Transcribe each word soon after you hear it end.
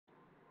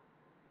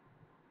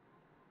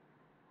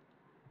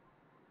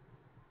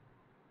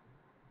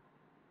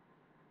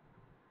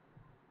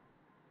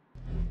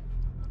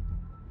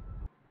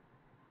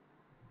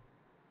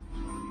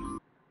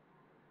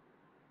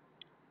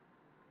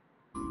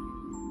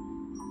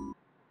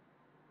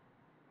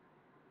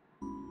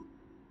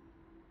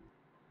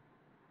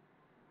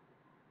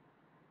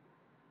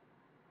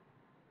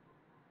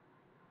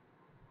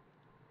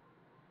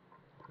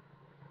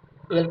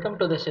Welcome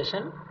to the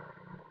session.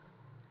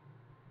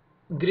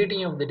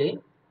 Greeting of the day.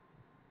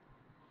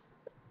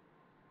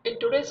 In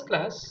today's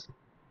class,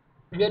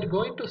 we are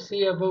going to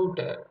see about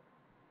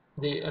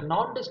the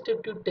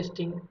non-destructive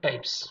testing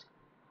types.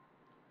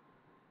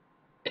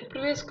 In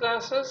previous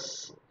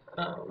classes,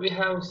 we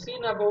have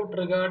seen about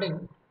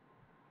regarding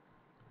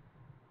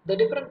the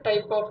different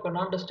type of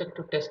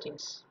non-destructive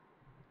testings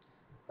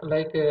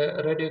like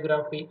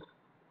radiography,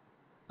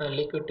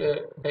 liquid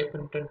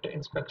dye-penetrant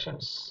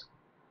inspections,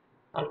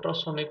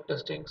 ultrasonic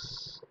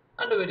testings,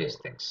 and various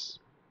things.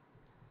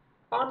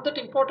 On that,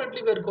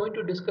 importantly, we are going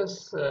to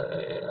discuss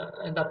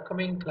in the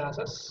upcoming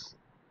classes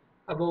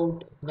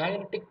about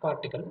magnetic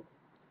particle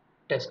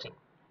testing.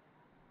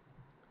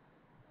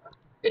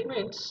 It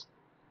means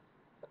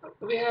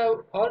we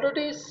have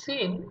already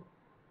seen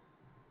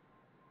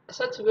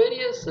such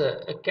various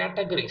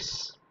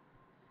categories.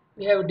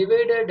 We have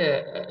divided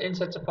in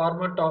such a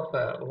format of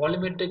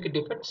volumetric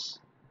defects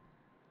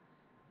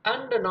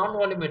and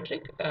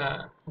non-volumetric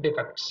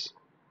defects.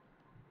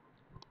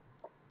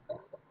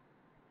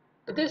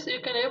 This you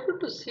can able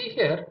to see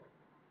here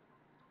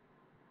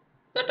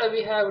that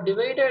we have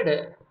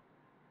divided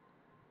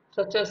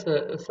such as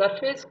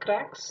surface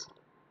cracks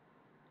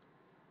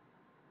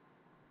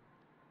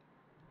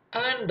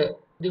and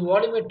the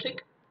volumetric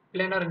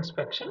planar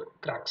inspection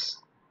cracks.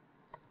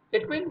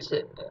 It means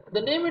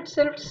the name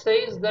itself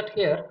says that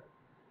here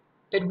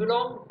it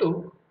belongs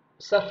to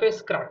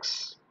surface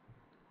cracks.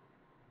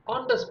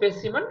 On the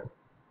specimen,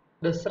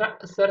 the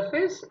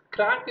surface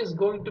crack is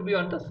going to be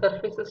on the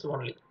surfaces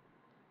only.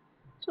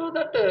 So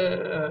that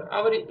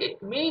our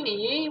main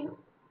aim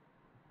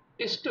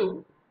is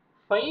to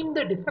find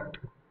the defect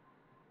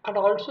and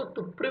also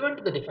to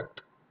prevent the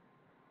defect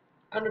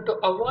and to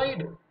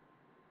avoid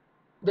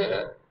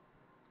the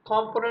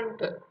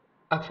component,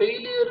 a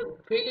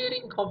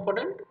failuring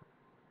component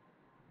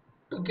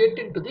to get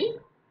into the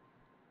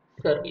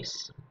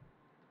service.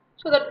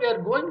 So that we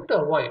are going to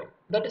avoid.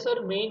 That is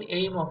our main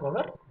aim of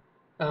our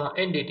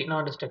NDT,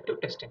 non-destructive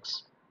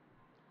testings.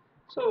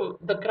 So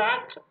the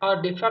crack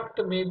or defect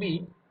may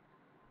be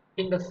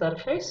in the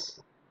surface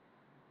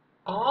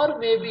or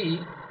maybe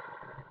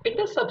in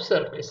the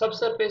subsurface.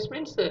 Subsurface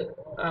means into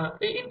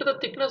the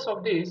thickness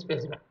of the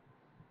specimen.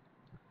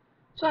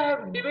 So I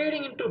am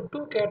dividing into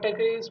two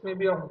categories,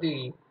 maybe of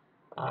the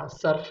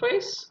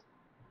surface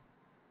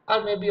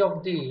or maybe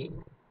of the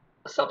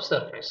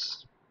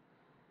subsurface.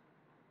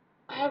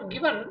 I have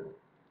given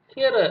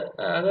here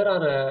there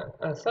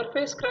are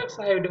surface cracks.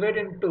 I have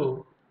divided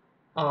into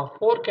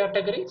four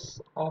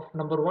categories of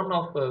number one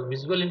of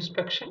visual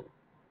inspection,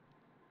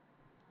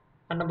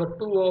 and number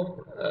two of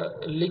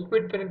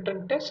liquid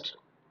penetrant test,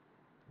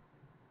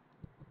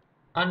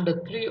 and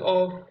three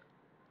of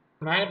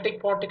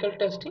magnetic particle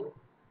testing,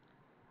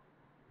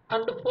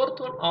 and the fourth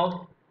one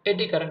of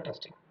eddy current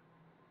testing.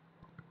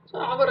 So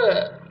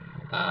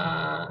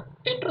our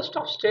interest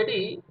of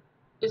study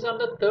is on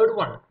the third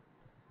one,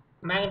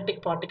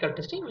 magnetic particle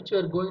testing, which we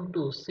are going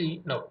to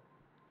see now.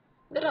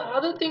 There are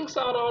other things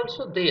are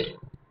also there,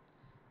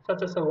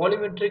 such as a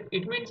volumetric.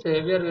 It means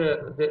the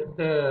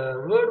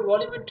word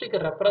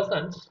volumetric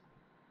represents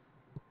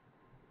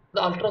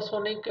the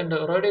ultrasonic and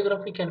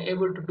radiography can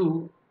able to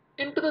do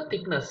into the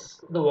thickness,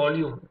 the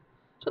volume.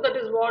 So that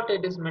is what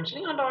it is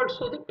mentioning, and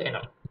also the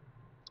planar,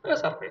 the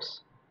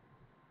surface.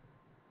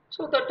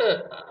 So that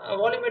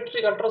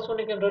volumetric,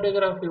 ultrasonic and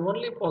radiography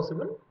only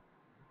possible,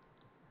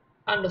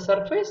 and the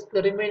surface,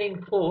 the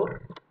remaining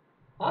four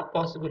are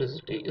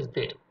possibility is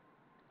there.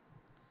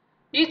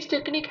 Each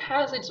technique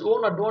has its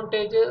own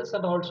advantages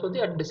and also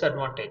the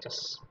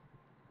disadvantages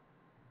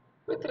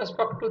with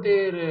respect to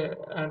their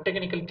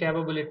technical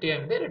capability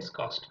and their its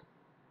cost.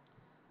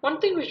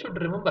 One thing we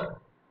should remember,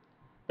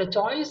 the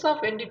choice of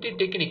NDT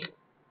technique,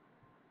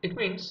 it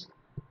means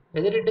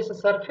whether it is a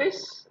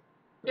surface,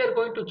 we are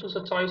going to choose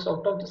a choice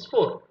out of these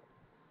four.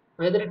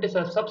 Whether it is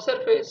a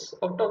subsurface,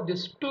 out of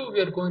these two, we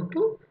are going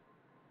to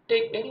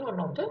take any one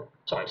of the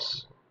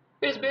choice.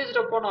 It is based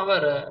upon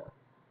our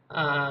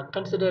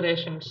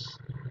considerations,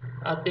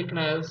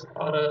 thickness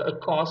or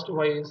cost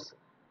wise,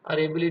 our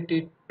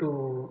ability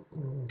to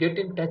get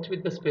in touch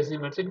with the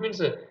specimens. It means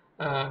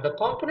the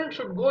component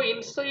should go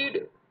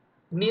inside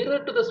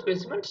nearer to the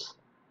specimens,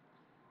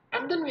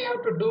 and then we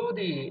have to do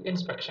the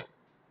inspection.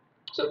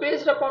 So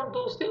based upon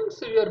those things,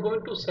 we are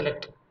going to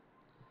select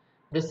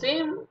the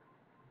same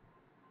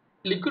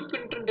liquid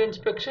penetrant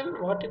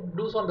inspection. What it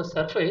does on the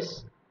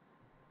surface,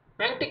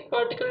 magnetic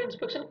particle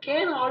inspection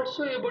can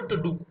also able to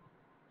do,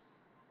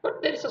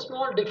 but there is a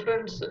small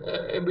difference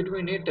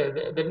between it.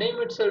 The name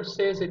itself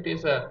says it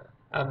is a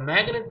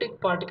magnetic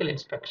particle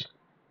inspection.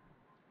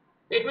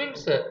 It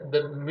means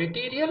the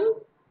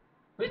material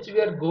which we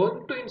are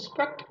going to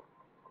inspect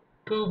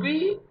to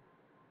be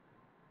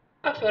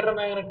a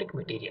ferromagnetic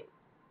material,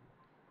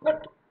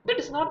 but that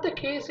is not the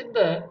case in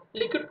the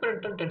liquid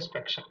penetrant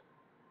inspection.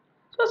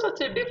 So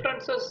such a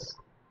differences,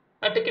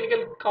 a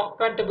technical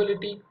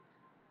compatibility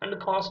and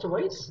cost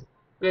wise,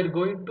 we are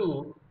going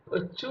to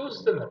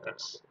choose the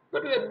methods,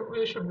 but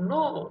we should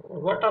know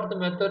what are the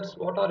methods,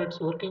 what are its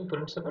working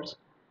principles,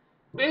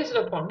 Based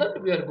upon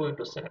that, we are going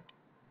to select.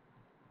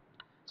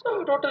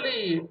 So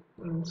totally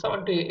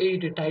 7 to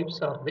 8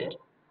 types are there.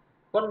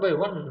 One by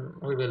one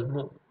we will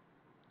move.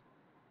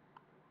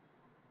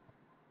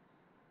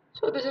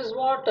 So this is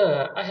what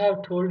I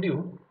have told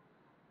you.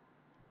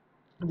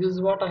 This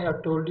is what I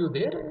have told you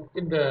there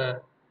in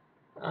the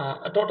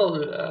a total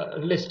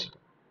list.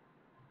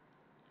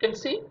 You can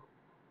see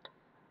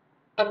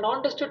a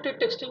non-destructive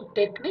testing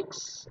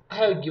techniques. I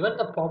have given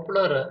the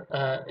popular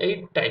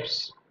 8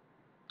 types.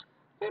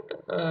 Right?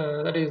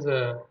 That is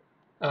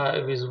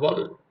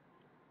visual,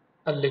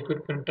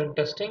 liquid printed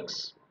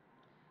testings,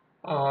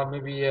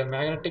 maybe a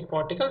magnetic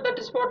particle. That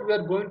is what we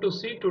are going to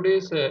see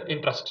today's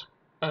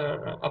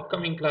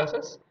upcoming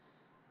classes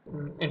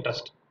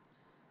interest.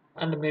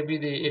 And maybe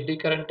the eddy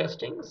current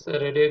testings,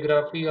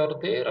 radiography are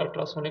there,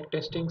 ultrasonic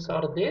testings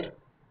are there,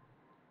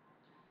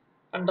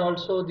 and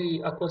also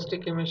the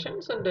acoustic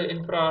emissions and the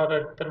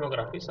infrared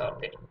thermographies are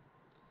there.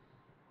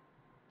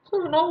 So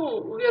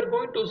now we are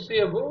going to see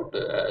about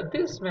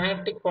this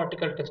magnetic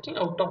particle testing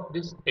out of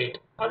this 8.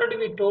 Already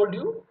we told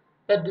you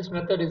that this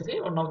method is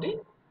one of the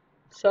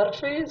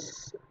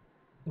surface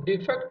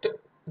defect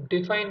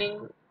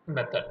defining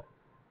method.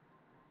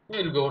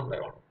 We will go one by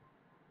one.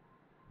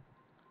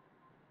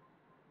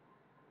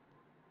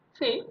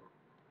 See,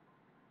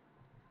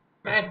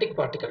 magnetic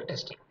particle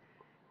testing.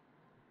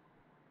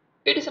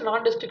 It is a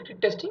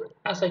non-destructive testing,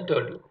 as I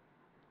told you.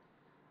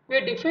 We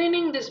are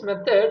defining this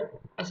method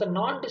as a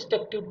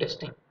non-destructive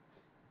testing,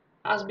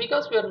 as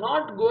because we are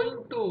not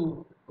going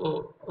to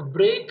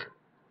break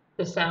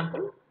the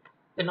sample,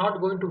 we are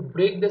not going to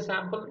break the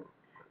sample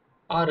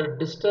or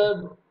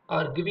disturb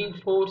or giving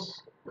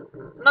force,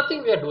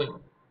 nothing we are doing.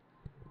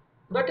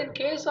 But in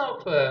case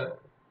of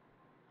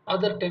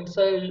other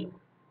tensile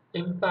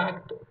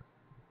impact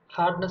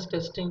hardness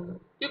testing,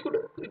 you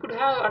could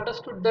have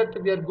understood that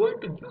we are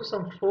going to give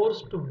some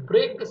force to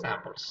break the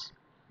samples,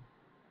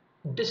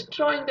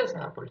 destroying the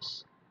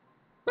samples.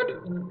 But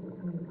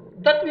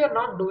that we are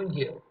not doing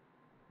here.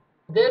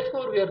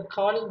 Therefore, we are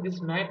calling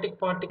this magnetic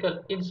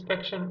particle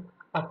inspection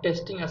or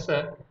testing as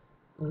a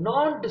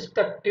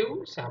non-destructive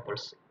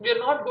samples. We are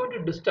not going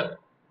to disturb,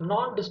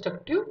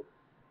 non-destructive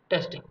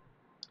testing.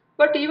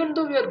 But even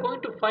though we are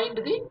going to find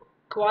the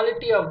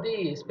quality of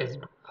the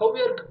specimen, how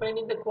we are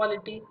finding the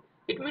quality?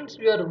 It means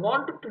we are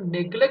wanted to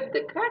neglect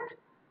the crack.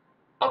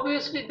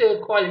 Obviously,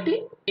 the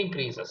quality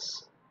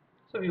increases.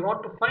 So we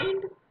want to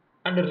find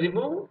and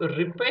remove,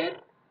 repair.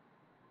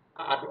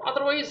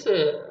 Otherwise,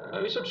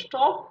 we should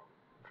stop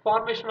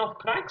formation of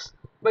cracks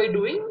by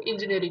doing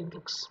engineering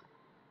things.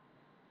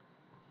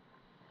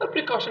 The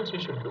precautions we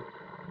should do.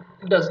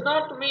 It does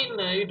not mean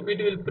it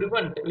will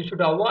prevent. We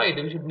should avoid,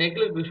 we should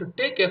neglect, we should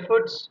take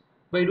efforts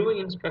by doing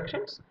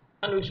inspections,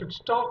 and we should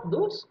stop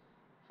those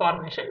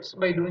formations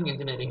by doing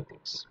engineering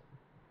things.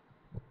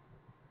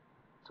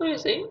 So you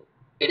see,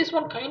 it is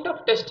one kind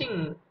of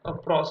testing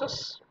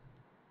process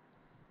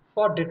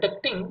for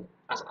detecting,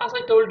 as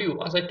I told you,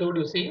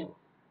 see,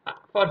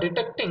 for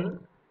detecting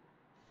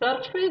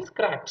surface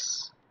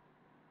cracks.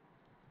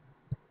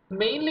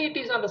 Mainly it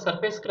is on the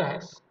surface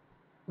cracks,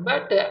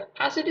 but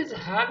as it is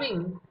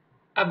having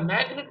a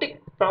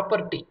magnetic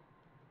property,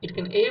 it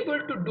can able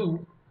to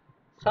do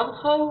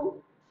somehow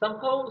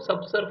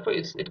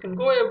subsurface. It can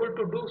go able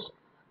to do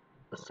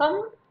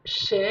some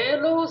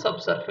shallow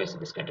subsurface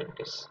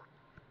discontinuities.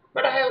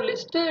 But I have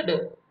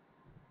listed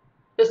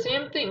the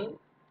same thing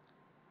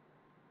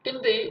in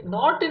the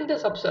not in the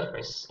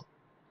subsurface.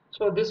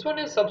 So this one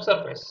is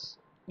subsurface.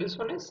 This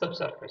one is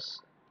subsurface.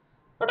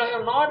 But I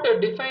am not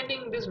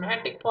defining this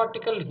magnetic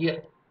particle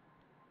here,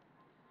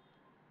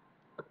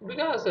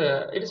 because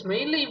it is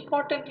mainly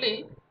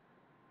importantly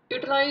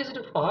utilized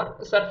for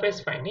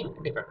surface finding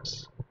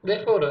defects.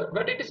 Therefore,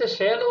 but it is a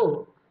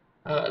shallow,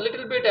 a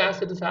little bit,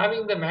 as it is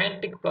having the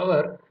magnetic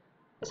power.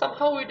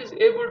 Somehow it is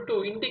able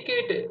to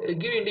indicate,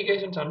 give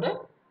indications on the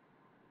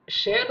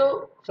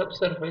shallow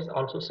subsurface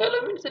also.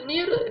 Shallow means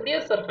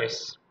near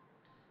surface.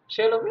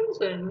 Shallow means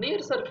near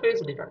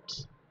surface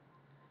defects.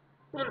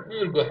 We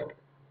will go ahead.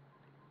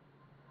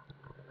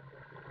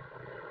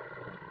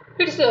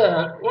 It is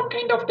one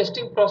kind of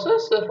testing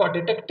process for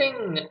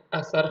detecting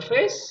a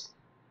surface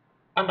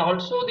and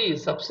also the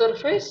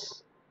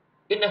subsurface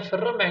in a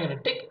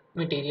ferromagnetic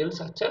material,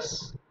 such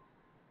as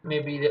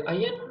maybe the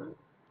iron,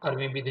 or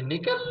maybe the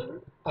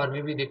nickel, or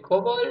maybe the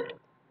cobalt,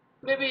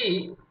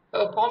 maybe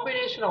a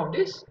combination of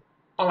these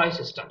alloy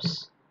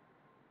systems.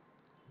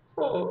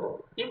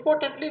 So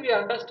importantly, we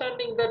are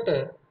understanding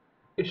that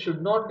it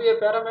should not be a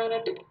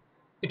paramagnetic,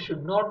 it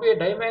should not be a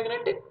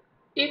diamagnetic,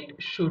 it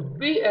should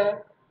be a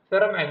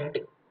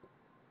ferromagnetic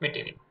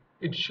material.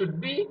 It should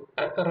be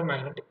a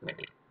ferromagnetic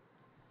material.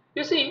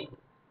 You see,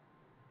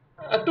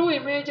 two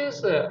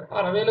images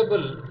are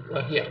available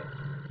here.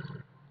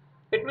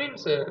 It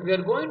means we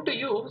are going to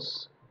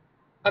use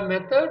a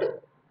method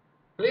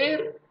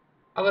where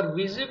our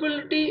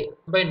visibility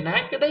by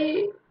naked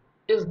eye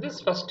is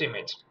this first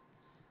image.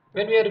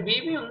 When we are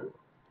viewing,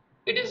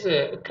 it is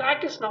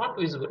crack is not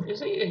visible. You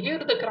see, here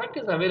the crack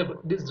is available.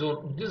 This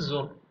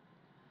zone.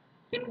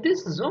 In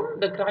this zone,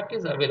 the crack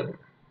is available.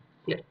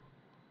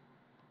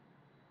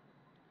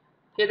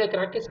 Here the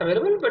crack is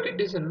available, but it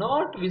is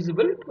not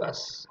visible to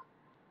us.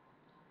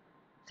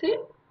 See,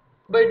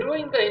 by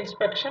doing the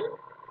inspection,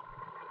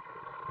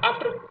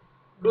 after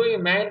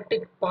doing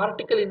magnetic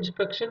particle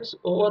inspections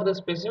over the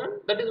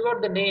specimen, that is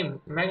what the name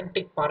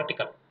magnetic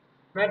particle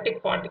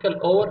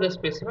over the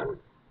specimen,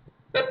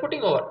 we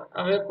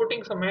are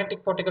putting some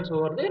magnetic particles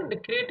over there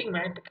and creating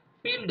magnetic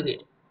field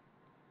there.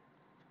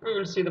 We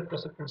will see the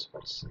process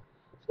principles.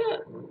 So,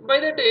 by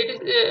that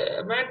it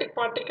is magnetic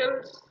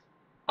particles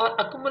are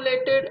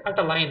accumulated at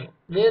a line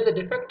where the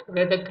defect,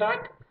 where the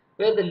crack,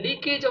 where the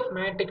leakage of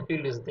magnetic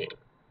field is there.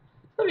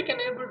 So we can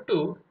able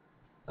to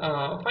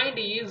find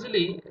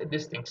easily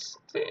these things.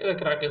 Say the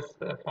crack is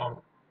formed.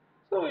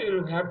 So you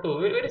will have to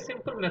very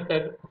simple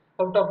method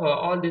out of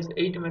all these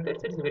 8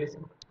 methods. It's very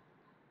simple.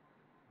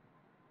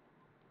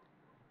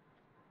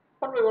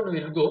 One by one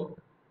we will go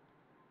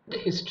the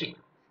history.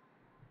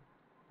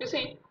 You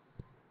see,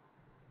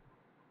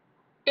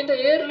 in the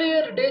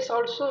earlier days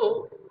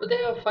also they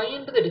have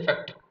find the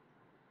defect,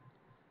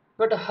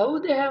 but how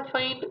they have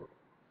find?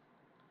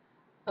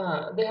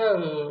 They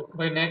have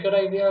by naked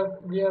eye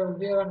we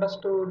have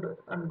understood,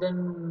 and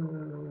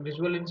then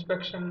visual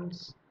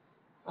inspections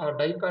or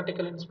dye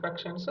particle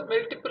inspections. So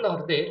multiple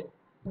are there.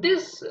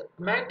 This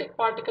magnetic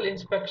particle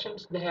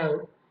inspections they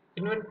have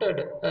invented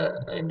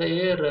in the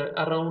year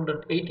around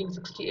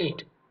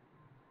 1868.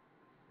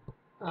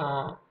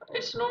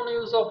 It's known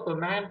use of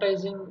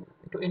magnetizing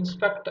to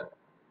inspect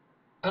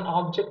an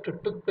object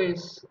took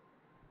place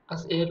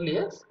as early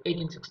as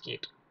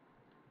 1868.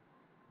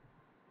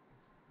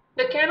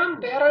 The cannon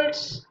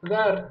barrels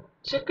were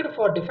checked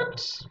for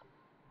defects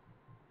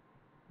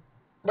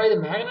by the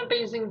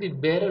magnetizing the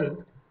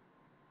barrel,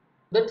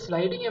 then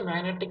sliding a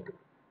magnetic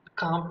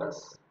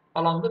compass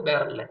along the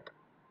barrel length.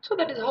 So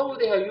that is how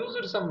they have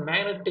used some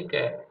magnetic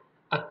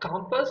a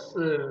compass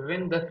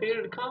when the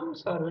field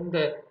comes or when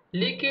the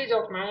leakage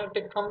of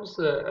magnetic comes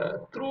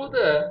through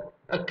the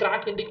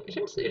crack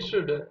indications. It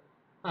should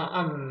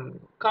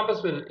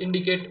compass will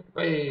indicate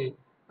by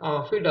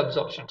field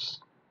absorptions,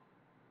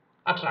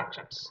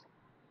 attractions.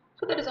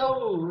 So that is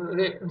how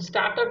they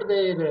started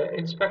their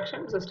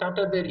inspections, they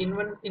started their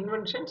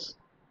inventions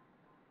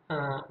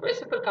by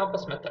simple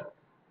compass method.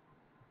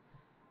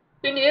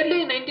 In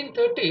early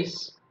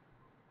 1930s,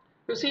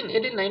 you see in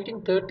early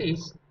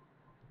 1930s,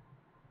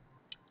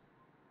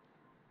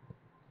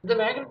 the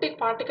magnetic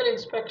particle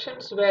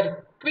inspections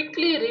were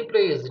quickly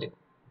replaced,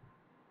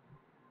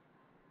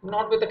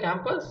 not with the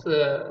compass,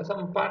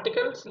 some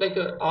particles like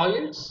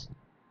oils,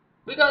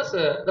 because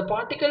the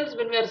particles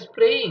when we are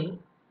spraying,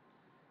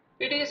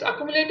 it is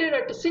accumulated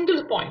at a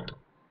single point.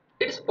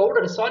 It is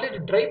powder,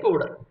 solid dry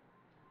powder.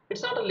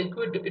 It's not a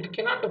liquid, it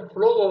cannot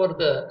flow over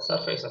the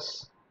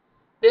surfaces.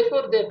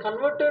 Therefore, they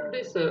converted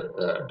these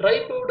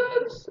dry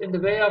powders in the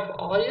way of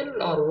oil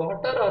or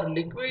water or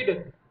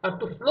liquid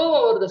to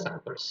flow over the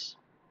samples.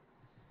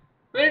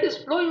 When it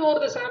is flowing over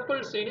the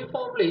samples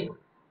uniformly,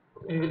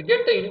 we will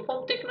get the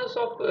uniform thickness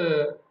of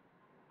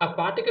a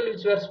particle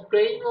which we are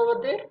spraying over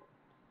there,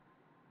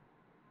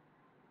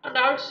 and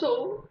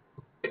also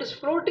it is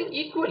floating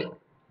equally.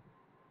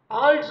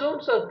 All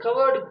zones are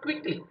covered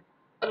quickly.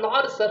 A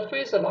large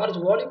surface, a large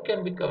volume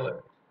can be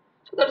covered.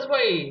 So that's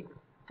why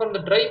from the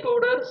dry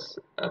powders,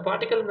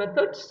 particle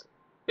methods,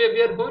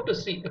 we are going to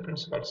see the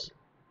principles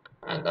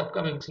and the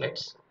upcoming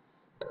slides.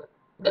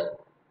 That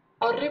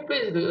are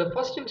replaced. The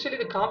first initially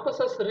the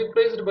compasses are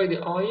replaced by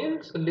the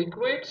oils,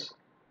 liquids,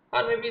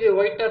 or maybe the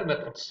whitener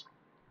methods.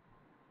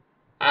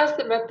 As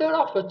the method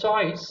of a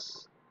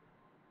choice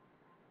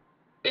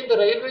in the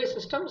railway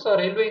systems or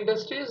railway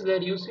industries, they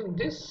are using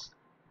this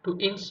to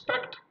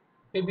inspect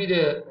maybe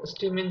the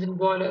steam engine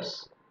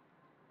boilers,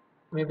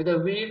 maybe the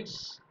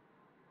wheels,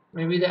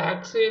 maybe the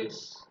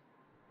axles,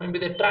 maybe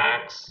the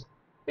tracks.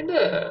 In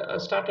the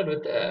started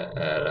with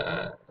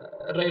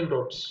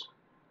railroads.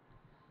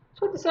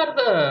 So these are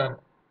the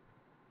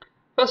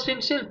first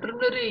initial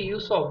preliminary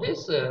use of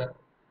this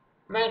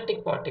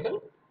magnetic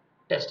particle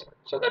testing.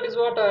 So that is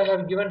what I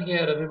have given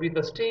here. Maybe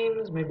the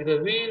steams, maybe the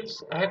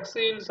wheels,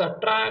 axles or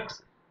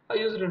tracks are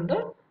used in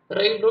the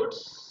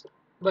railroads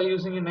by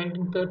using in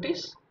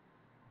 1930s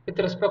with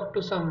respect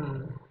to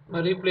some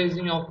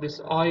replacing of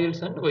these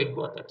oils and white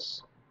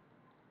bottles.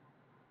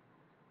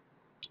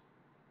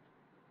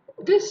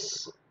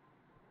 This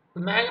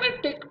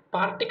magnetic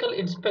particle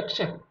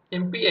inspection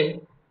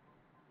MPI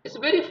is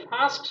very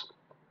fast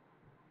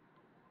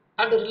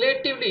and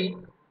relatively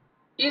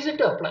easy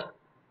to apply,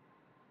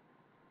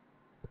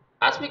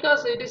 as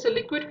because it is a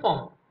liquid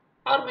form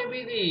or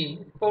maybe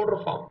the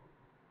powder form,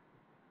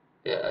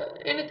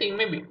 anything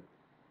maybe.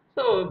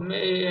 So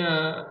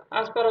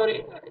as per our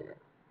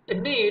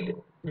need,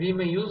 we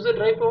may use the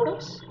dry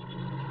powders.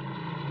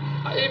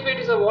 If it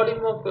is a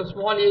volume of a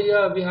small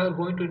area we are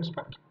going to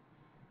inspect,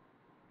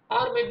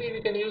 or maybe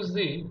we can use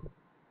the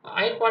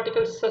iron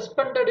particles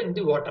suspended in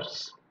the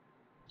waters.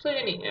 So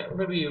any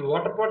maybe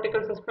water particle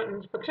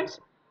inspections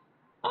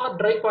or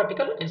dry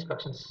particle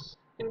inspections.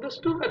 In these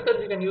two methods,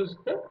 we can use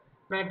the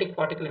magnetic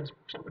particle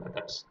inspection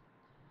methods.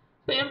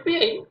 So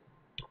MPI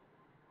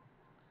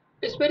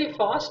is very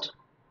fast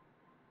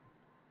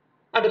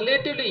and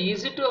relatively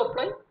easy to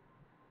apply,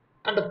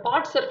 and the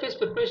part surface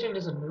preparation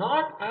is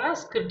not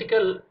as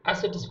critical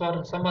as it is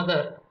for some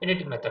other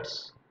NDT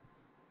methods.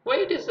 Why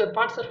it is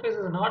part surface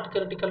is not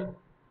critical?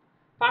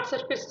 Part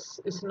surface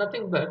is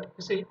nothing but,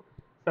 you see,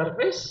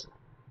 surface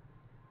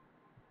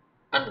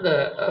and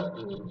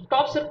the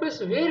top surface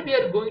where we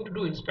are going to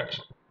do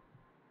inspection.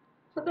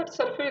 So that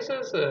surface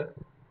is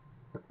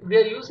we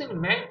are using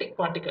magnetic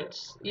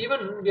particles.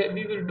 Even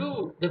we will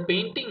do the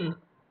painting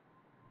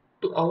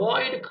to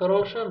avoid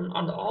corrosion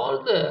on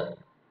all the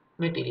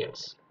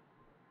materials.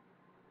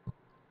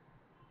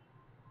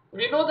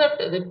 We know that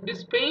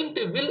this paint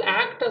will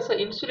act as an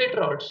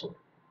insulator also.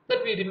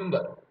 That we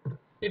remember.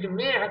 It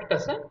may act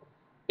as an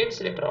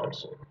insulator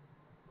also.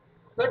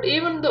 But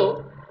even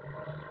though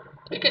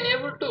we can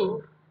able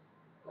to,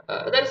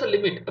 there is a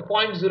limit, a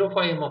 0.05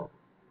 mm.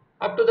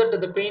 Up to that,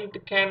 the paint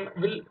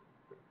will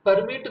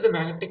permeate the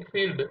magnetic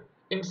field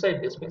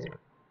inside this specimen.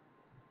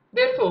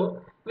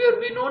 Therefore,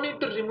 we no need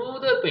to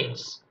remove the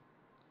paints.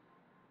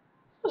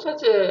 So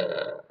such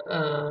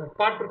a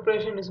part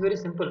preparation is very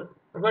simple.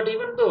 But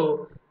even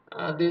though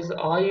these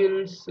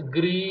oils,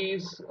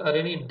 grease, or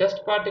any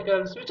dust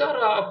particles which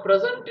are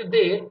present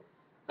there,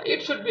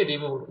 it should be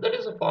removed. That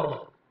is a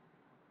formal.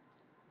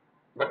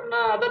 But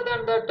other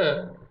than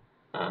that,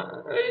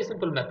 very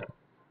simple method.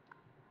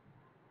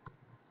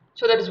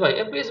 So that is why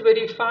MP is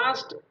very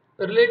fast,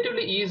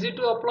 relatively easy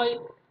to apply,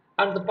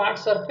 and the part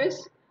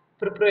surface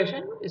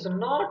preparation is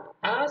not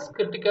as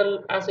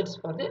critical as it's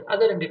for the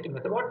other NDT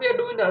method. What we are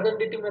doing the other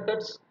NDT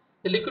methods,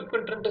 the liquid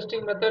penetrant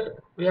testing method,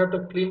 we have to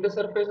clean the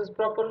surfaces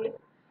properly,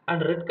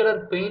 and red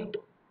color paint,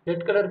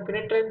 red color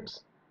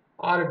penetrants,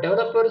 or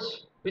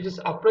developers which is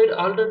applied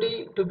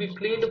already to be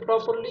cleaned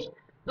properly.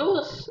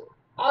 Those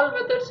all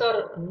methods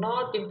are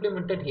not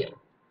implemented here.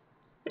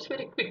 It's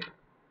very quick.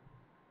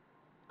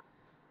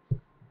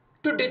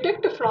 To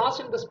detect flaws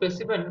in the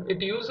specimen,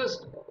 it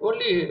uses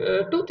only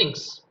two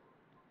things.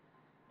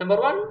 Number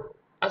one,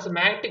 as a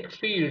magnetic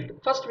field.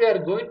 First, we are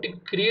going to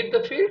create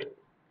the field.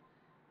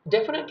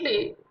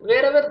 Definitely,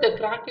 wherever the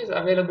crack is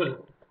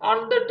available,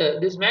 on that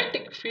this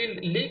magnetic field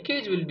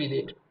leakage will be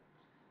there.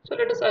 So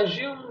let us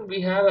assume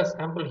we have a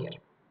sample here,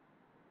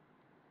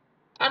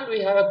 and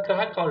we have a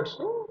crack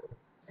also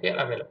here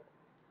available.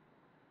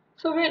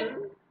 So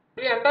when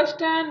we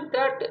understand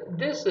that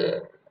this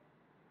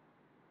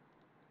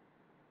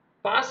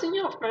passing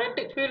of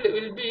magnetic field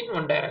will be in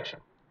one direction,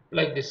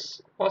 like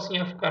this.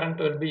 Passing of current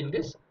will be in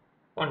this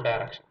one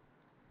direction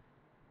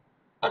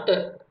at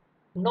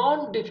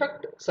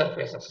non-defect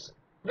surfaces.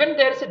 When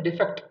there is a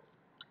defect,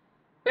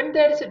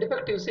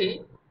 you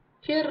see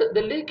here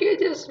the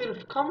leakages will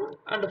come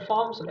and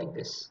forms like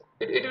this.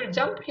 It will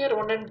jump here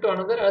one end to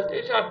another as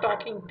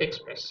attacking takes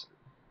place.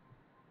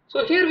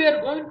 So here we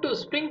are going to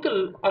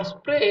sprinkle or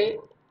spray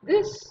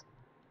this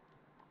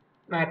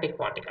magnetic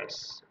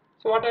particles.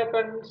 So what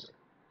happens?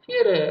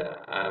 Here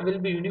will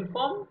be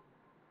uniform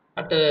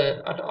at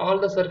all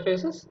the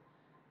surfaces.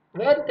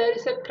 Where there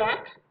is a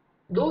crack,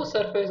 those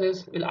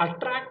surfaces will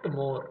attract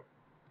more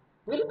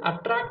the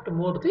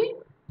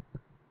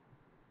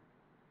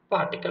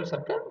particles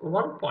at the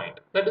one point.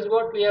 That is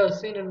what we have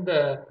seen in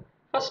the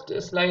first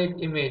slide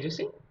image. You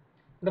see,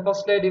 in the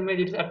first slide image,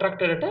 it is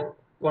attracted at a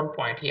one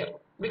point here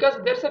because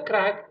there is a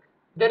crack,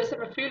 there is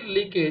a field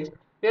leakage.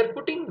 We are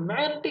putting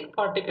magnetic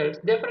particles.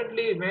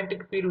 Definitely,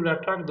 magnetic field will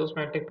attract those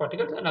magnetic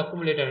particles and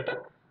accumulate at a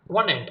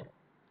one end.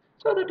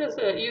 So that is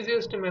the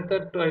easiest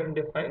method to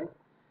identify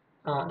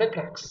the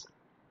cracks.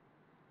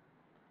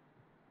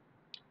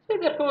 So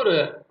therefore,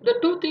 the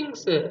two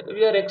things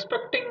we are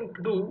expecting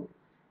to do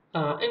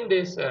in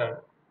this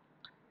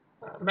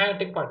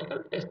magnetic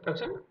particle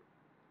inspection.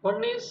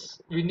 One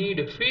is we need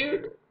a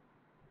field.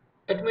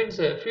 It means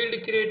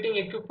field creating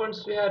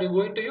equipments we are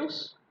going to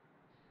use.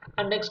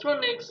 And next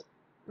one is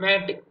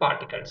magnetic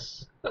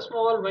particles. The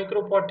small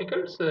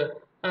microparticles.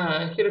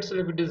 Here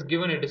itself it is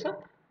given. It is a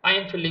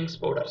ion fillings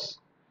powders.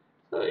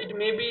 So it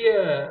may be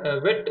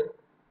a wet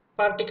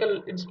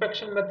particle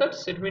inspection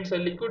methods. It means a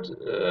liquid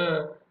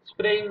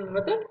spraying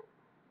method.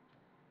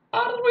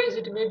 Otherwise,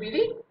 it may be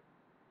the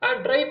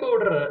dry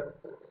powder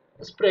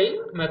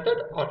spraying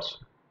method also.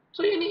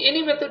 So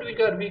any method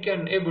we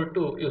can able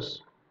to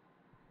use.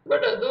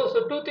 But those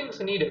are two things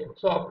needed.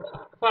 So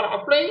for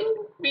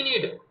applying, we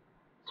need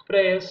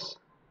sprayers.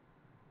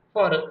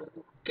 For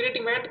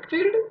creating magnetic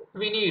field,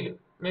 we need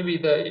maybe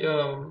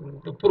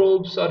the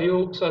probes or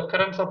yokes or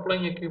current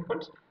supplying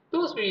equipments.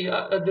 Those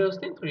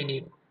things we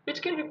need,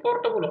 which can be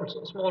portable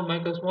also. Small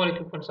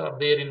equipments are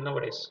there in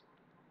nowadays.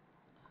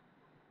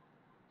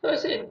 So I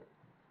say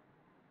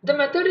the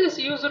method is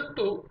used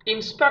to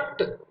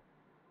inspect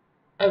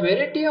a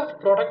variety of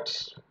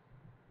products,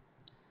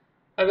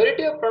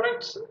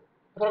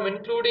 from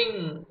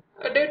including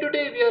day to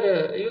day we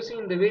are using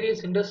in the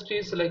various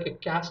industries like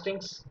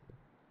castings,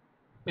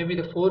 maybe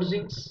the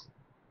forgings,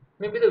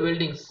 maybe the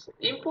weldings.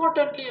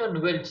 Importantly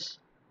on welds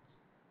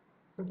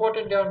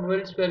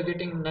we are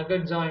getting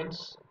nugget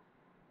joints,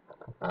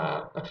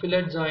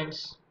 fillet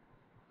joints,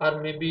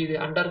 or maybe the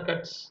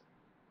undercuts,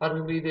 or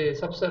maybe the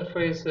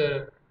subsurface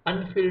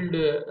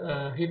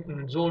unfilled heat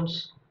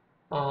zones.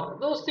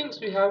 Those things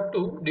we have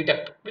to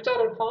detect, which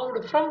are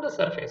formed from the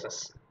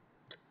surfaces.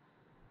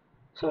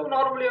 So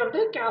normally on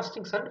the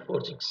castings and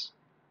forgings.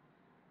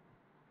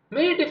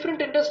 Many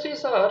different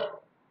industries are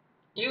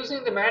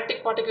using the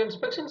magnetic particle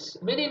inspections.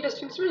 Many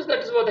industries means that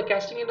is what the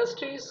casting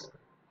industries,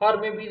 or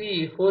maybe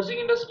the forging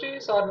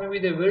industries, or maybe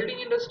the welding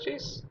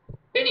industries.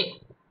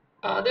 Any.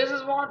 This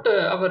is what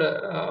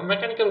our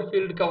mechanical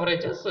field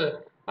coverages.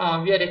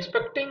 We are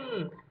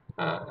expecting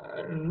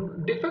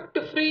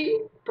defect-free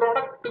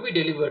product to be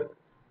delivered.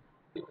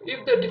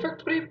 If the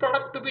defect-free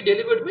product to be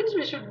delivered means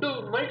we should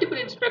do multiple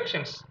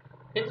inspections.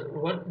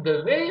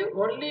 The way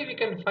only we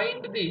can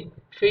find the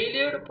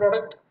failed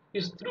product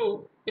is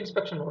through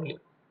inspection only.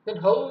 Then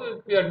how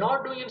if we are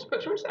not doing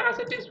inspections, as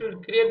it is we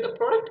will create the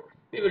product,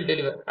 we will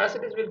deliver. As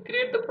it is we will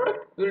create the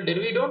product, we will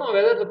deliver. We don't know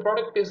whether the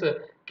product is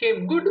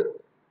came good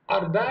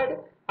or bad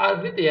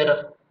or with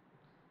error.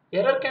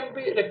 Error can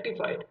be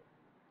rectified,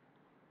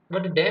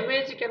 but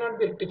damage cannot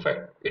be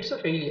rectified. It's a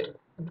failure.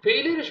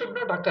 Failure should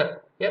not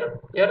occur.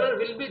 Error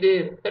will be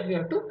there that we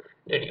have to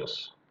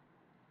reduce.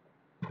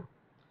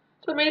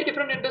 So many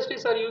different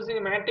industries are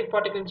using magnetic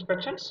particle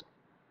inspections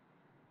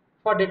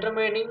for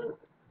determining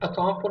a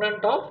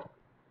component of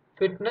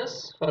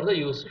fitness for the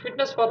use.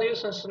 Fitness for the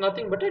use is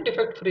nothing but a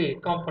defect-free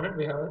component.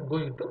 We are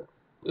going to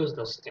use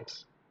those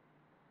things.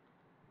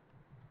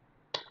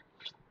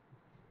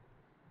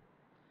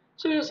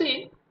 So you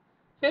see,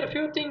 here a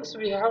few things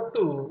we have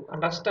to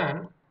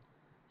understand.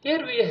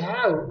 Here we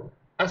have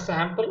a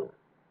sample.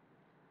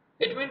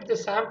 It means the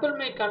sample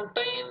may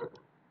contain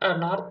a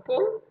North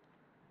Pole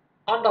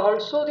and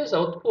also the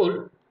South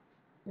Pole.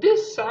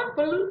 This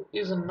sample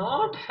is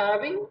not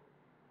having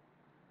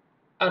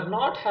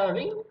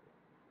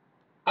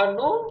or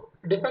no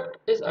defect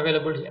is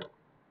available here.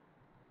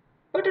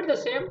 But at the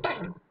same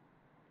time,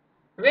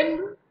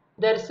 when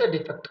there is a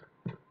defect,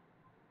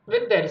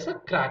 when there is a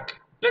crack,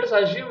 let us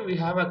assume we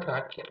have a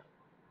crack here.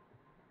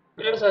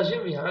 Let us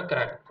assume we have a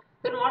crack.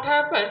 Then what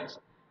happens?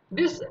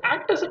 This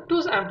acts as a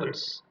two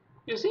samples.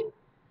 You see,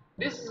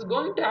 this is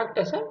going to act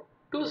as a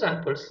two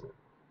samples.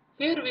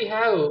 Here we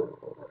have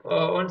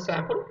one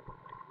sample.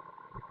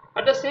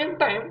 At the same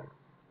time,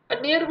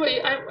 nearby,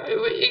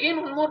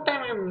 again one more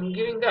time I am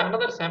giving the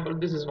another sample.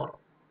 This is one.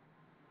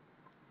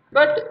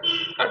 But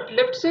at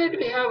left side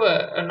we have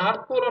a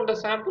north pole on the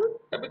sample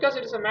because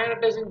it is a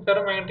magnetizing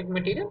ferromagnetic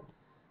material.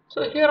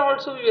 So here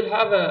also we will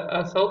have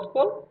a south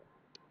pole.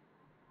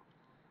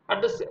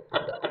 At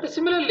the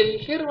similarly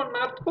here one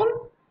north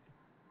pole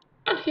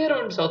and here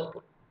one south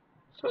pole.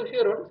 So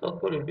here one south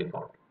pole will be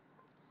found.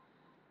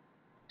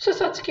 So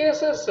such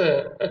cases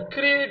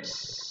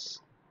creates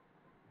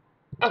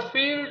a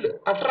field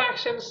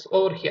attractions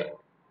over here.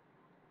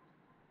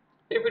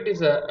 If it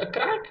is a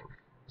crack,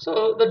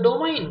 so the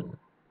domain,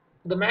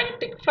 the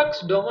magnetic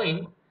flux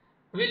domain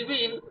will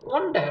be in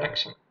one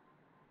direction.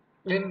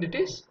 When it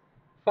is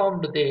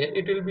formed there,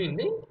 it will be in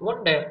the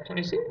one direction.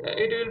 You see,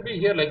 it will be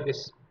here like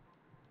this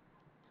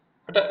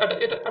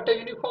at a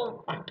uniform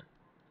point.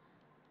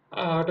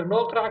 At a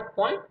no crack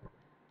point,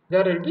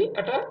 there will be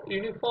at a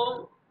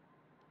uniform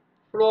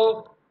flow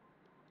of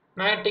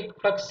magnetic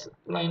flux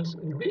lines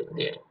will be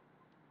there.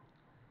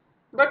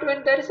 But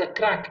when there is a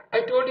crack,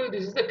 I told you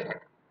this is the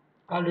crack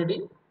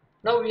already.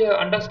 Now we are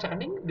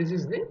understanding this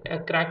is the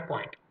crack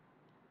point.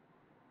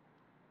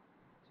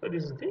 So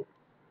this is the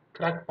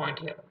crack point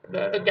here.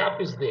 The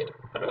gap is there.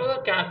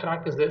 Another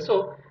crack is there.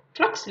 So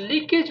flux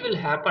leakage will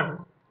happen,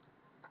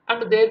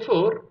 and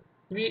therefore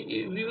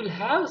we will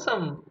have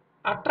some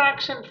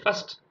attraction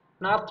first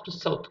north to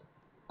south.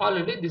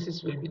 Already this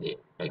is will be there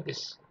like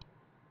this,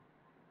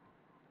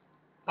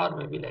 or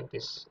maybe like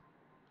this,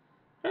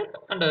 right?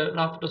 And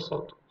north to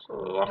south. So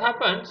what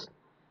happens?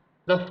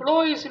 The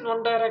flow is in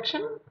one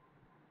direction,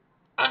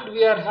 and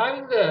we are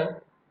having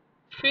the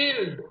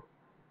field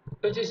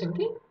which is in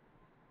the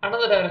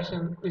another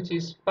direction which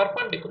is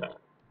perpendicular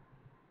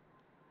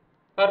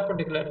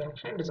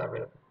direction is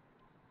available.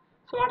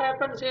 So what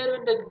happens here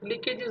when the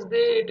leakage is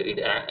there,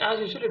 as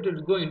usual it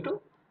will go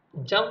into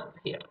jump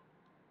here.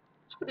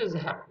 So this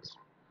happens.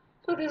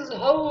 So this is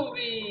how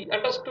we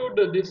understood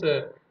this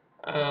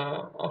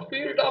a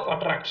field of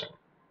attraction.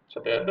 So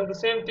the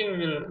same thing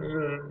we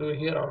will do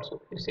here also.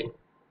 You see,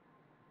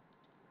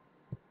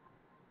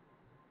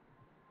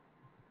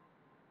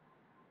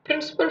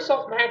 principles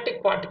of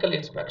magnetic particle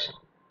inspection.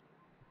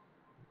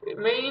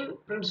 Main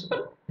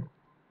principle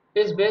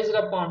is based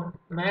upon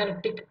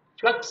magnetic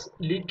flux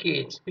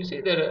leakage. You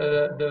see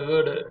the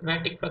word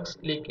magnetic flux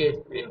leakage.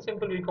 In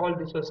simple, we call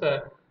this as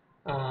a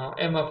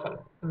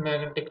MFL,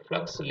 magnetic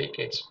flux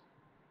leakage.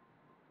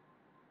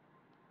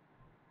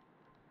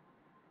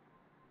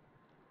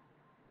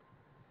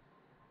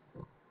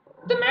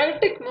 The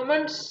magnetic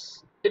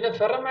moments in a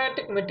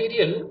ferromagnetic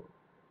material,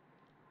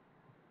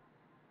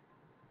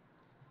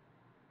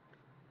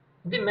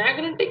 the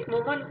magnetic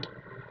moment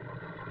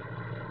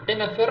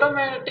in a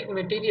ferromagnetic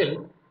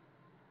material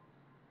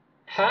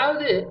have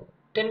the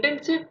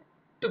tendency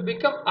to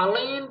become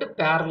aligned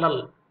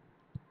parallel,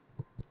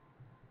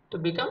 to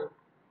become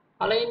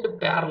aligned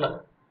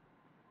parallel.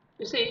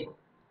 You see,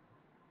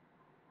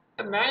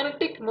 a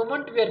magnetic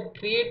moment we are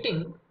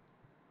creating,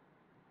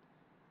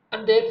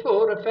 and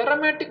therefore a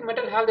ferromatic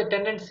metal have the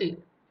tendency,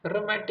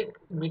 ferromatic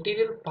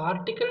material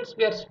particles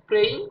we are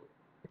spraying,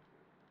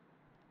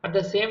 at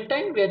the same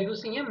time we are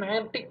using a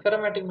magnetic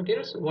ferromatic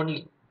materials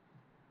only.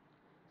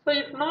 So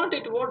if not,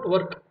 it won't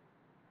work.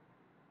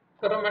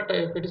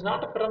 If it is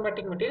not a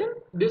ferromatic material,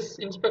 this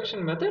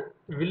inspection method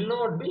will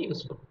not be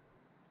useful.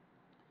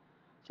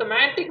 So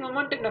magnetic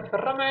moment in a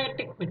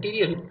ferromagnetic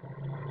material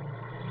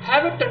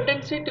have a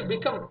tendency to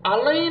become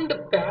aligned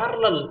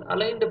parallel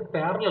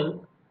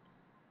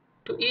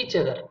to each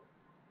other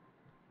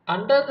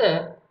under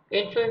the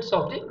influence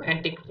of the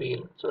magnetic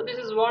field. So this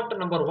is what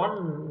number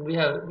one we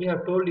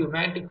have told you,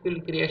 magnetic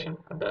field creation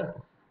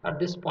at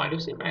this point. You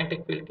see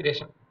magnetic field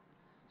creation.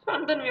 So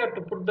and then we have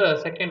to put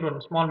the second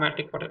one, small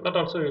magnetic particle. That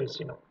also you will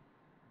see now.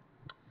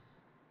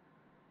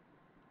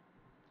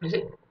 You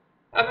see,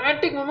 a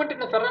magnetic moment in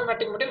a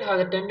ferromagnetic material has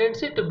a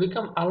tendency to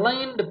become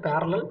aligned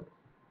parallel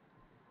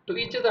to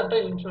each other under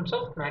influence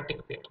of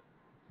magnetic field.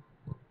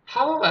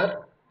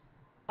 However,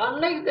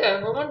 unlike the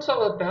moments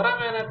of a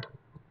paramagnet,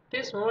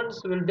 these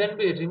moments will then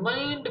be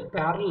remained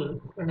parallel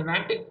when the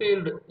magnetic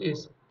field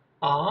is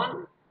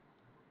on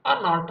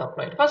or not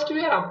applied. First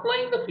we are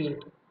applying the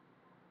field.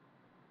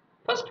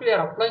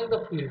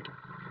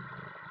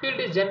 Field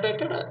is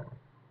generated,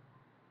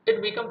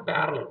 it becomes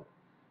parallel.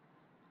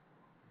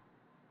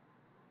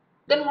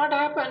 Then what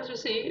happens, you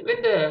see,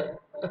 when the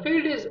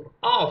field is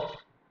off,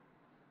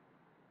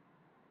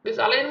 this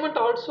alignment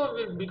also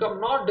will become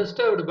not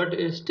disturbed but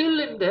is still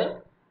in the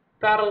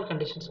parallel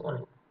conditions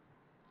only.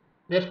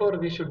 Therefore,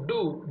 we should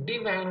do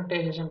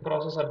demagnetization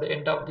process at the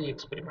end of the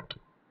experiment.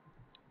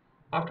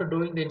 After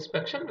doing the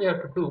inspection, we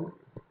have to do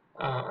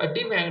a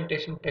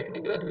demagnetization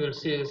technique that we will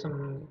see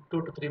some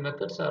 2 to 3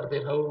 methods are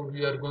there how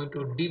we are going to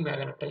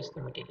demagnetize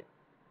the material.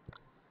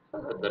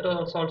 That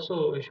is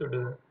also we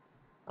should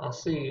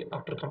see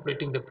after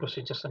completing the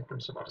procedures and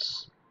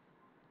principles.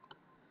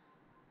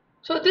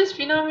 So this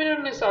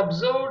phenomenon is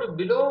observed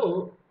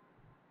below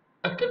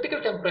a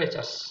critical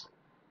temperatures.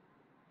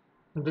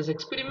 In this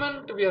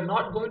experiment, we are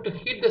not going to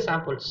heat the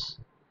samples.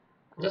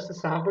 Just the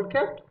sample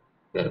kept,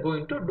 we are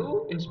going to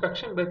do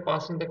inspection by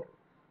passing the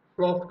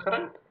flow of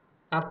current,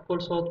 north pole,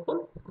 south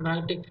pole,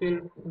 magnetic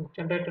field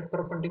generated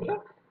perpendicular,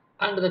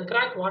 and the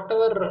crack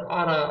whatever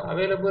are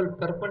available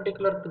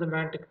perpendicular to the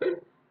magnetic field,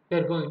 we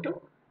are going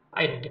to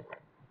identify.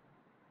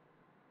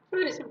 It's a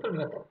very simple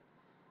method.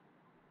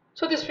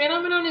 So this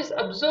phenomenon is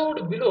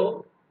observed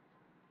below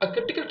a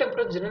critical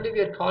temperature. Generally, we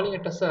are calling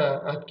it as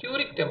a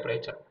Curie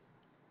temperature,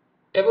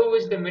 above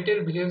which the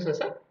material behaves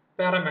as a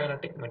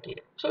paramagnetic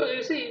material. So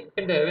you see,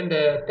 when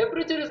the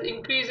temperature is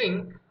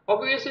increasing,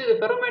 obviously the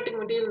ferromagnetic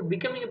material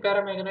becoming a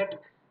paramagnet,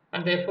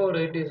 and therefore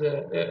it is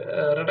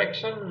a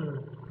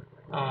reduction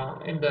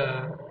in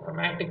the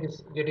magnetic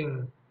is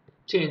getting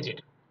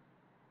changed.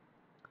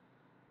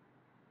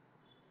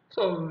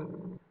 So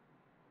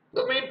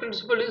the main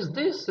principle is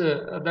this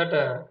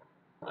that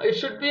it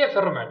should be a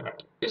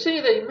ferromagnet. You see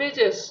the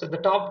images, the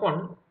top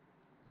one,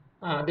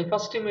 the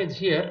first image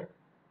here,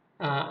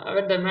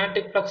 when the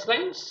magnetic flux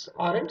lines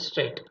are in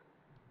straight,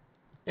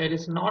 it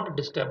is not a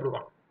disturbed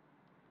one.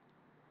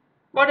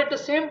 But at the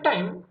same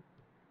time,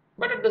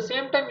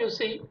 you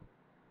see,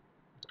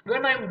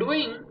 when I'm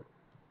doing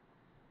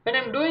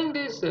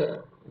this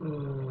a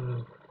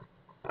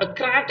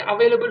crack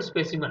available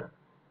specimen,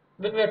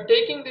 when we are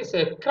taking this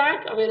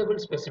crack available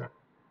specimen,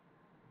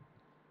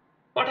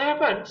 what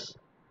happens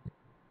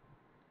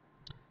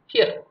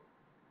here?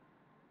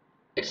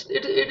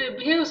 It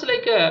behaves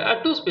like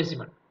a two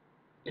specimen.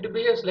 It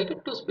behaves like a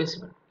two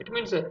specimen. It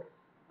means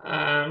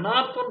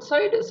north one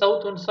side,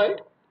 south one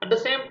side. At the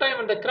same time,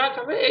 when the crack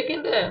away,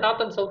 again the north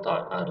and south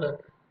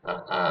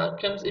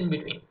comes in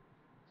between.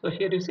 So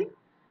here you see,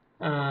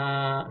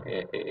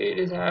 it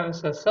is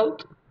has a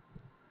south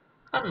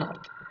and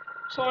north.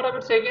 So what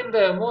happens again?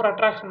 The more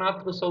attraction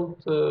north to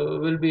south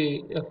will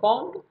be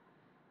found,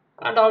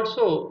 and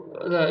also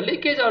the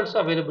leakage also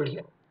available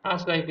here,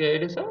 as like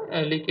it is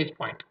a leakage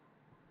point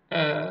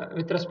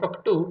with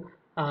respect to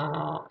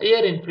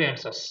air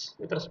influences.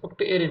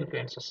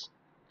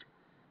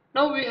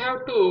 Now we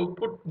have to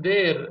put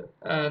there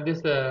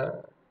this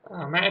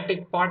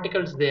magnetic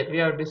particles there. We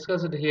have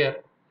discussed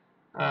here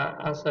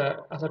as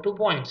a 2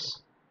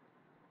 points.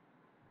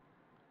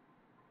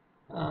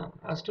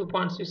 As 2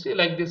 points, you see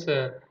like this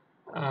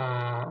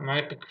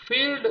magnetic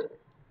field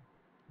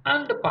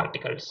and the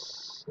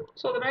particles.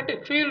 So the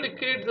magnetic field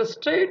creates the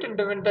straight, and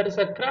when there is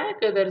a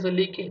crack, there is a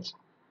leakage.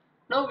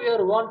 Now we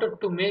are wanted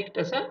to make it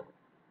as a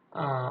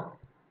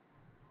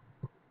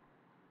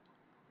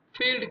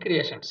field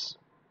creations.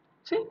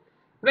 See,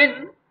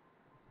 when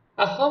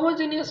a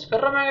homogeneous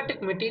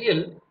ferromagnetic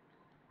material,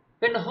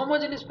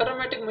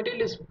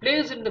 is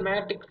placed in the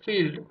magnetic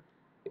field,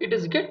 it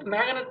is get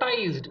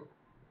magnetized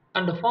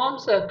and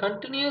forms a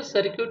continuous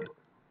circuit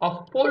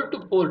of pole to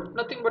pole,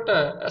 nothing but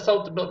a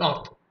south to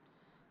north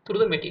through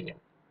the material.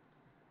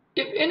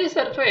 If any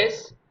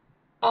surface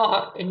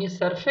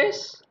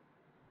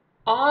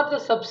or the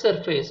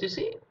subsurface. You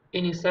see,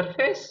 any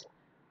surface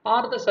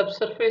or the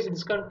subsurface in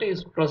this country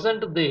is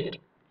present there.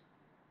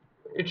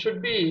 It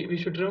should be, we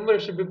should remember,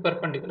 it should be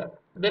perpendicular.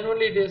 Then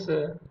only it is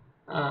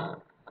uh,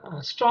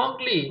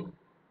 strongly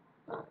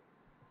uh,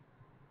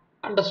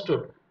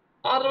 understood.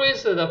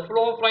 Otherwise, the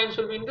flow of lines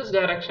will be in this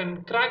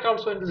direction, crack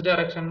also in this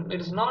direction.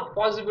 It is not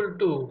possible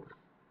to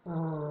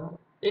uh,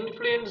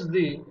 influence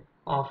the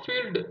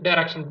field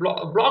direction.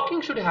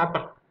 Blocking should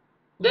happen.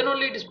 Then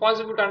only it is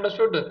possible to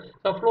understood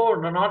the flow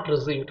not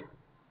received.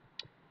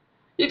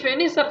 If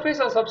any surface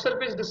or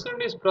subsurface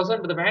distance is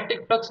present, the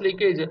magnetic flux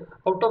leakage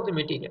out of the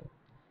material.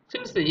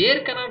 Since the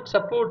air cannot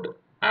support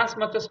as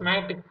much as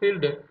magnetic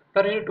field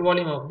per unit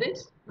volume of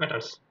these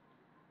metals.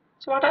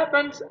 So what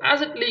happens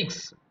as it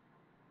leaks?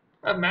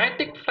 A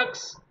magnetic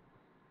flux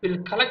will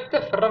collect the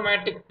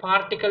ferromagnetic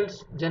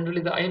particles,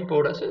 generally the iron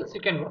powder. So the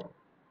second one.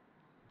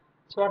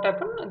 So what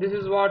happened? This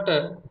is what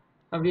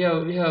we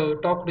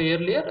have talked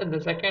earlier. And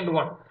the second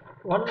one,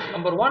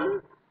 number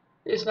one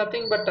is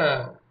nothing but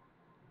a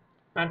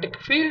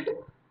magnetic field.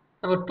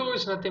 Number two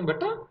is nothing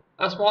but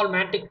a small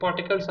magnetic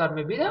particles or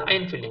maybe the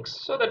iron fillings.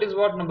 So that is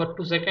what number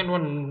two, second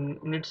one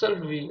in itself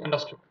we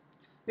understood.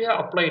 We have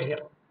applied here.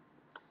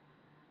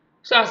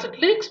 So as it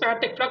leaks,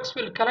 magnetic flux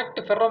will collect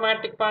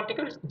ferromagnetic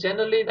particles,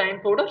 generally the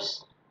iron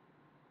powders,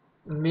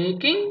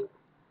 making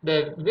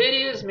the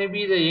various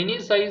maybe the any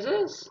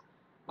sizes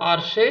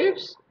or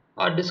shapes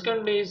or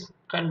discontinuities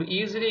can be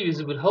easily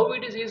visible. How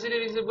it is easily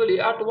visible?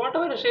 At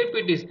whatever shape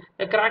it is,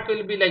 the crack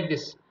will be like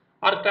this,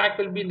 or crack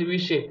will be in the V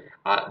shape.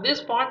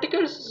 These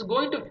particles is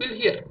going to fill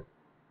here.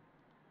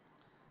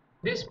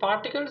 These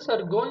particles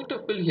are going to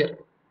fill here,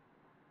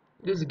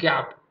 this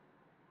gap,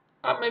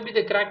 or maybe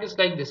the crack is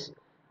like this,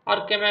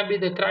 or can maybe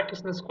the crack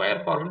is in the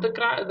square form.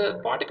 The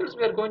particles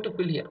we are going to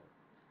fill here.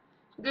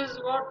 This is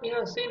what we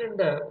have seen in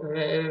the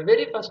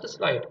very first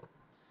slide.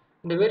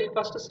 In the very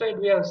first slide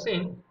we have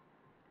seen,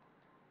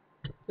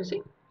 you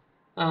see,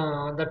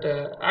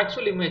 that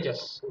actual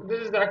images.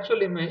 This is the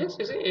actual images.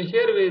 You see,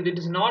 here it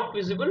is not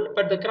visible,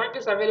 but the crack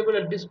is available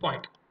at this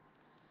point.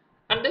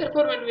 And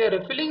therefore, when we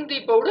are filling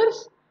the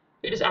powders,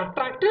 it is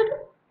attracted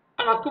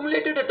and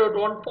accumulated at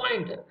one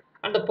point.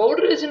 And the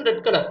powder is in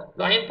red color.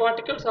 The iron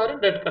particles are in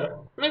red color.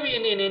 Maybe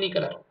in any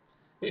color.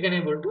 We can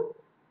able to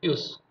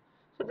use.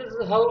 So this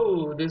is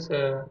how this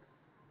uh,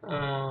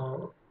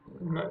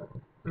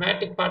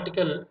 magnetic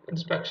particle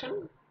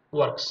inspection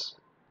works.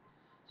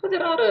 So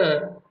there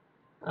are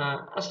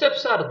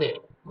steps are there,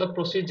 the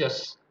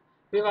procedures.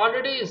 We have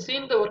already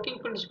seen the working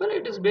principle.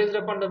 It is based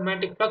upon the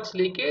magnetic flux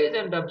leakage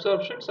and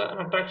absorptions and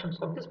attractions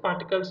of these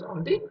particles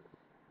on the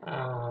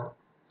uh,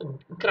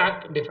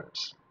 crack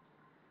defects.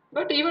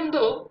 But even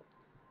though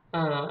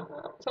uh,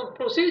 some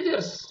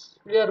procedures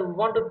we are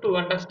wanted to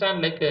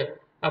understand, like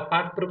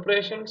part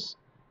preparations,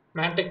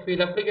 magnetic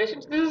field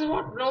applications. This is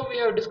what now we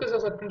have discussed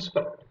as a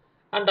principle,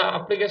 and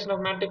application of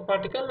magnetic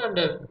particle, and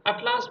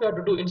at last we have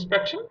to do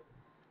inspection.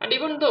 And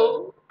even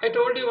though I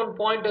told you one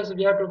point is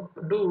we have to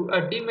do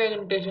a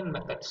demagnetization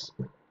methods.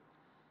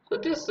 So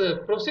these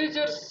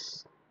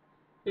procedures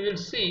we will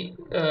see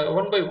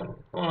one by one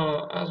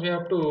as we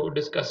have to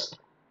discuss.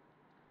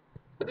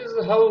 So this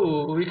is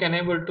how we can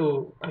able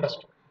to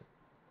understand.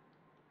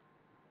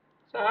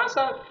 So as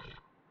of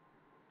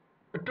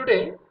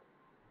today,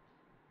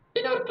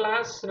 in our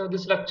class,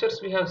 these lectures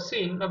we have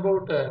seen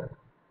about the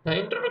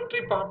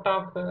introductory part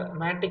of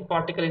magnetic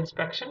particle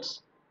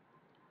inspections,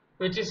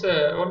 which is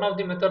one of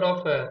the method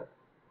of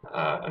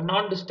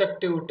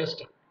non-destructive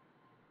testing.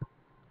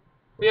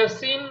 We have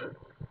seen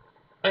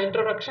an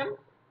introduction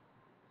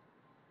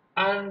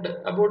and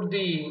about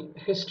the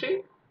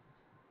history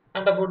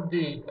and about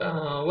the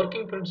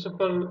working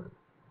principle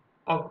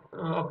of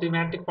the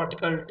magnetic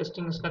particle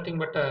testing is nothing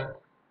but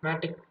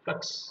magnetic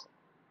flux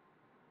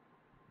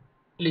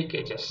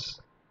leakages,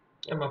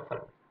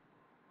 MFL.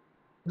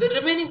 The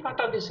remaining part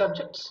of the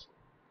subjects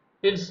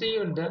we'll see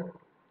you in the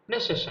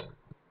next session.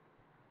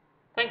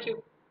 Thank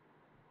you.